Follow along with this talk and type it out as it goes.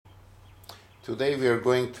Today we are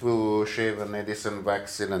going to shave an Edison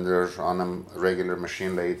wax cylinder on a regular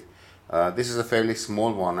machine lathe. This is a fairly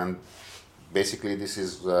small one, and basically this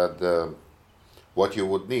is the what you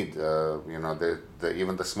would need.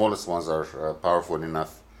 Even the smallest ones are powerful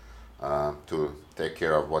enough to take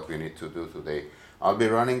care of what we need to do today. I'll be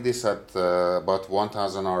running this at about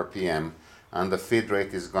 1000 RPM, and the feed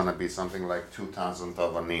rate is gonna be something like 2,000th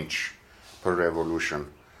of an inch per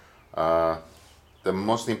revolution. The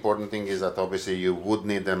most important thing is that obviously you would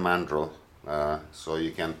need a mandrel so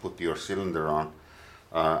you can put your cylinder on.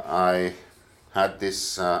 I had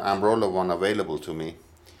this Umbrella one available to me.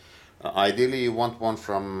 Ideally you want one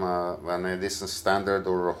from an Edison Standard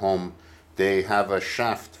or a Home. They have a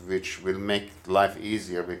shaft which will make life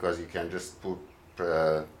easier because you can just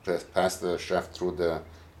pass the shaft through the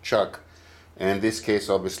chuck. In this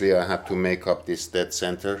case obviously I have to make up this dead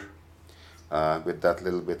center with that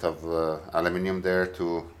little bit of aluminium there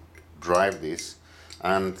to drive this.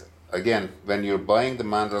 And again, when you're buying the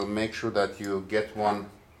mandrel, make sure that you get one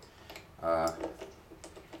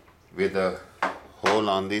with a hole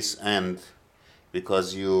on this end,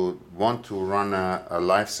 because you want to run a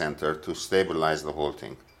life center to stabilize the whole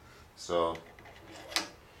thing. So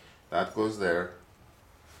that goes there.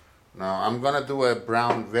 Now I'm gonna do a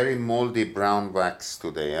brown, very moldy brown wax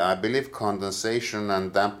today. I believe condensation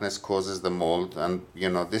and dampness causes the mold, and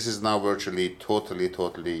this is now virtually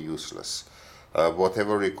totally useless.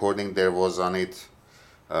 Whatever recording there was on it,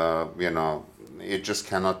 it just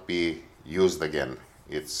cannot be used again.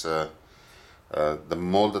 It's the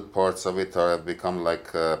molded parts of it have become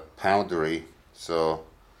like powdery, so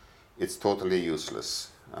it's totally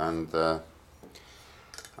useless, and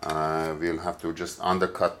we'll have to just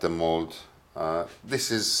undercut the mold. This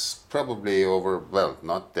is probably over, well,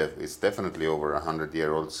 it's definitely over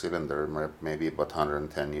 100-year-old cylinder, maybe about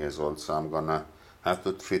 110 years old, so I'm gonna have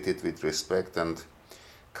to treat it with respect and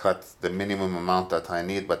cut the minimum amount that I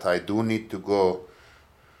need, but I do need to go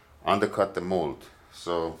undercut the mold.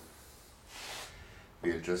 So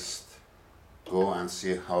we'll just go and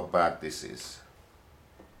see how bad this is.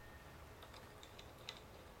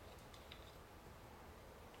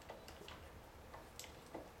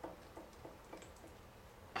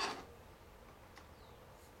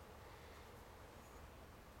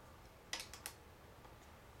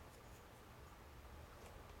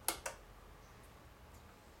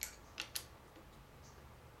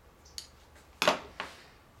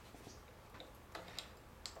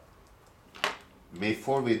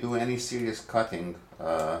 Before we do any serious cutting,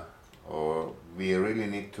 we really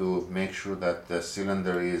need to make sure that the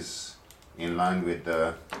cylinder is in line with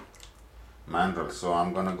the mandrel. So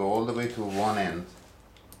I'm gonna go all the way to one end.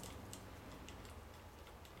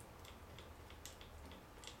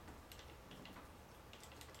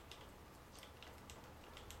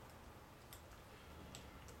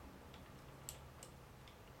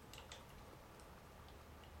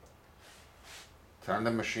 Turn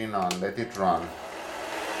the machine on, let it run,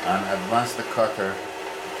 and advance the cutter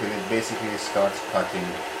till it basically starts cutting.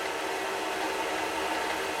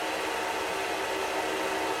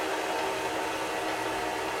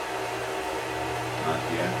 Not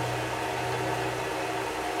yet.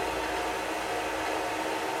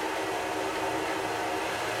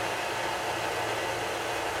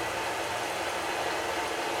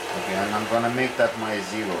 Okay, and I'm gonna make that my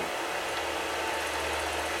 0.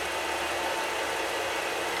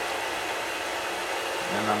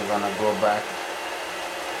 Then I'm gonna go back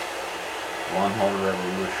one whole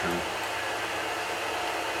revolution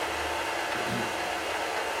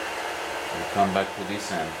and come back to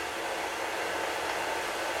this end.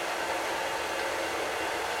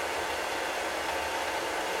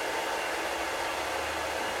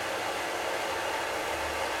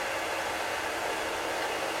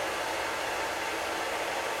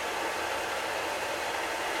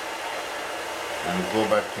 And go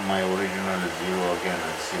back to my original 0 again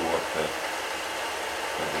and see what the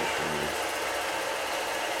condition is.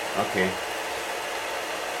 Okay.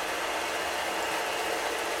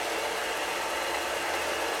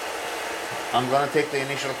 I'm gonna take the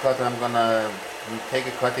initial cut. I'm gonna take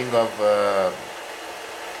a cutting of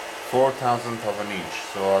 4,000th of an inch.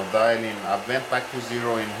 So I'll dial in. I went back to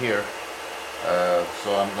 0 in here.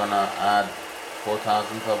 So I'm gonna add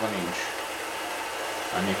 4,000th of an inch.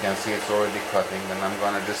 And you can see it's already cutting, and I'm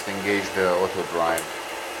gonna just engage the auto drive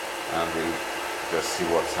and we'll just see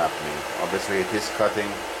what's happening. Obviously it is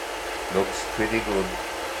cutting, looks pretty good.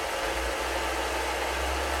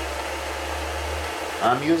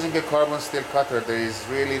 I'm using a carbon steel cutter. There is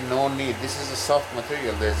really no need, this is a soft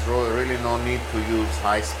material, there's really no need to use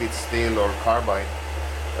high-speed steel or carbide.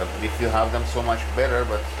 If you have them, so much better,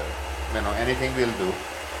 but anything will do.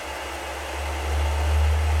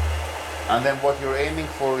 And then what you're aiming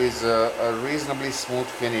for is a reasonably smooth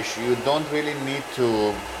finish. You don't really need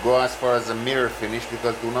to go as far as a mirror finish,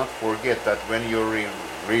 because do not forget that when you're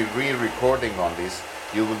re-recording on this,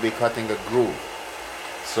 you will be cutting a groove.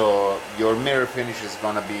 So your mirror finish is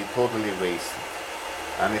gonna be totally wasted,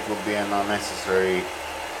 and it will be an unnecessary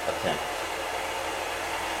attempt.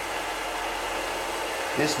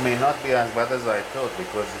 This may not be as bad as I thought,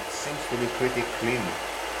 because it seems to be pretty clean,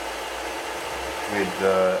 with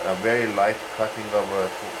a very light cutting of a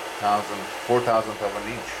 4,000th of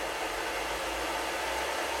an inch.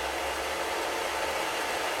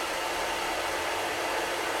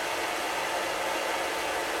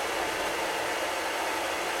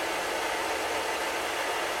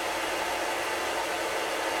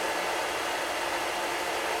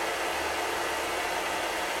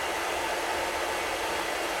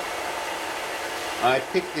 I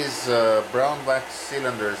picked these brown wax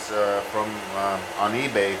cylinders from on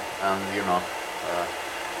eBay, and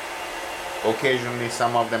occasionally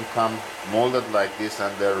some of them come molded like this,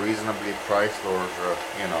 and they're reasonably priced, or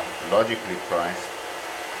logically priced.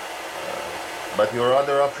 But your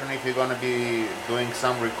other option, if you're going to be doing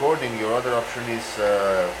some recording, your other option is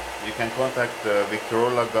you can contact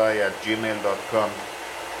victorolaguy@gmail.com.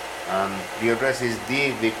 And the address is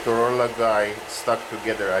thevictorolaguy stuck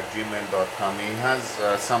together @gmail.com. He has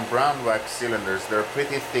some brown wax cylinders. They're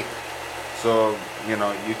pretty thick, so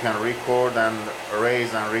you can record and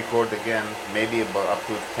erase and record again, maybe about up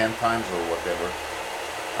to 10 times or whatever.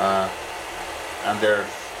 And they're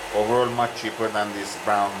overall much cheaper than these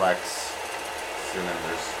brown wax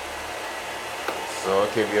cylinders. So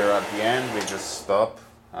okay, we're at the end. We just stop,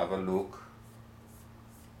 have a look.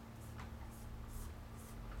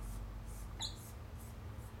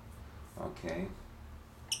 Okay,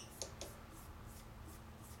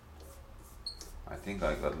 I think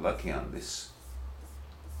I got lucky on this.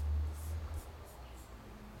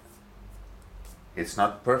 It's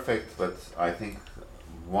not perfect, but I think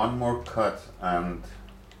one more cut and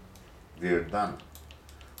we're done.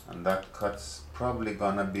 And that cut's probably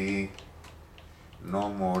gonna be no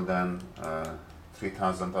more than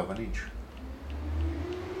 3,000th of an inch.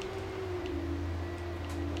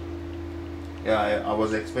 Yeah, I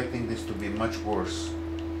was expecting this to be much worse.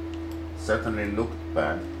 Certainly looked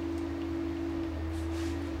bad.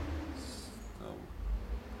 So.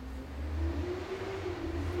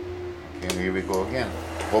 Okay, here we go again.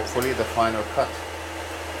 Hopefully the final cut.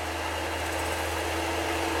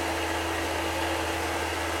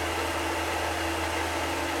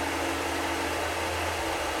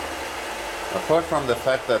 Apart from the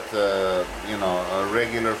fact that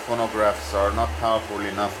regular phonographs are not powerful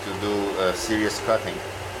enough to do serious cutting,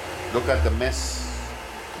 look at the mess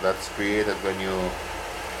that's created when you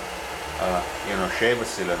shave a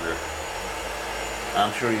cylinder.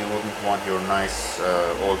 I'm sure you wouldn't want your nice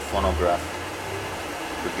old phonograph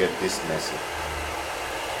to get this messy.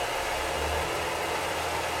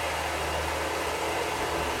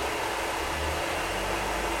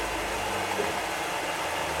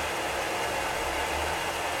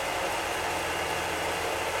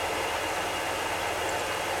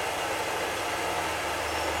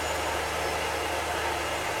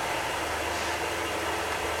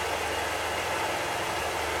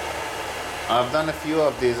 I've done a few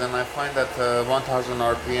of these, and I find that 1000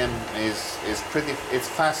 RPM it's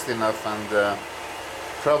fast enough and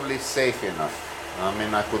probably safe enough. I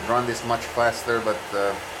mean, I could run this much faster, but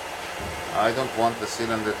I don't want the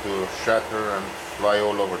cylinder to shatter and fly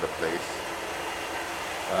all over the place.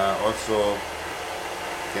 Also,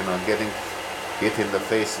 getting hit in the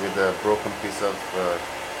face with a broken piece of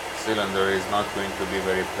cylinder is not going to be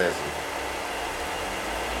very pleasant.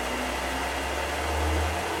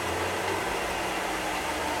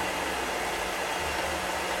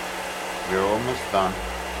 We're almost done.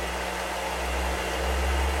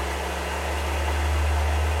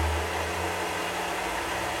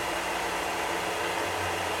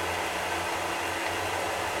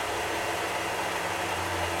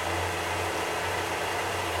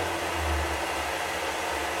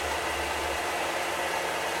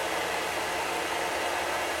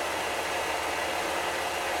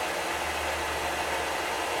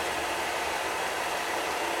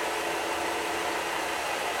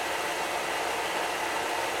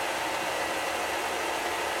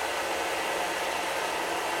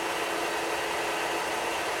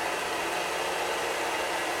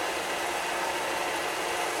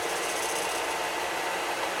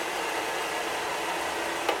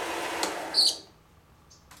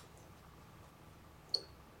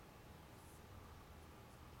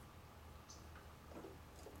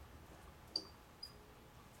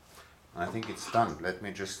 I think it's done. Let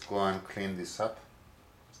me just go and clean this up.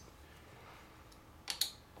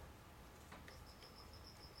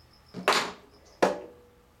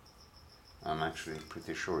 I'm actually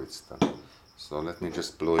pretty sure it's done. So let me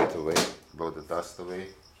just blow it away, blow the dust away,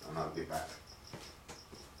 and I'll be back.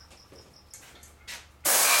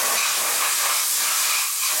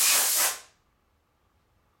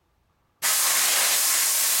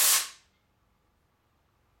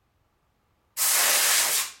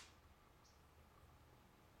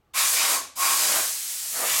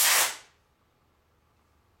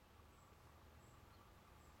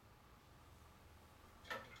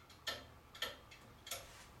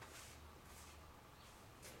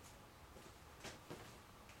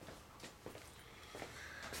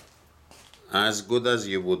 As good as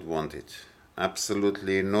you would want it.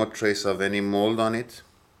 Absolutely no trace of any mold on it,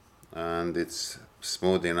 and it's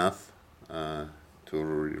smooth enough to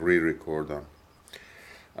re-record on.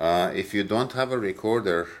 If you don't have a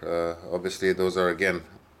recorder, obviously those are, again,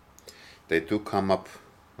 they do come up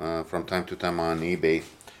from time to time on eBay.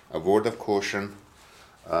 A word of caution,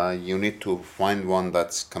 you need to find one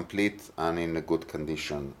that's complete and in a good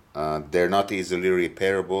condition. They're not easily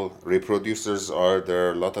repairable. There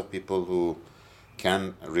are a lot of people who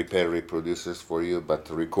can repair reproducers for you, but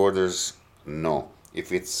recorders, no.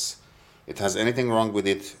 If it has anything wrong with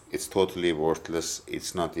it, it's totally worthless.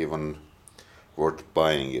 It's not even worth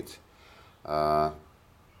buying it. I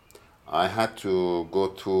had to go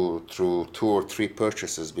through 2 or 3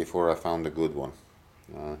 purchases before I found a good one.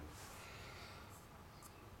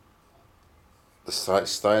 The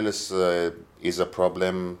stylus is a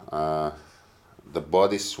problem. The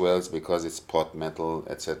body swells because it's pot metal,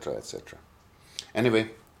 etc., etc. Anyway,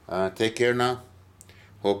 take care now.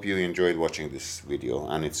 Hope you enjoyed watching this video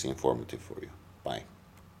and it's informative for you. Bye.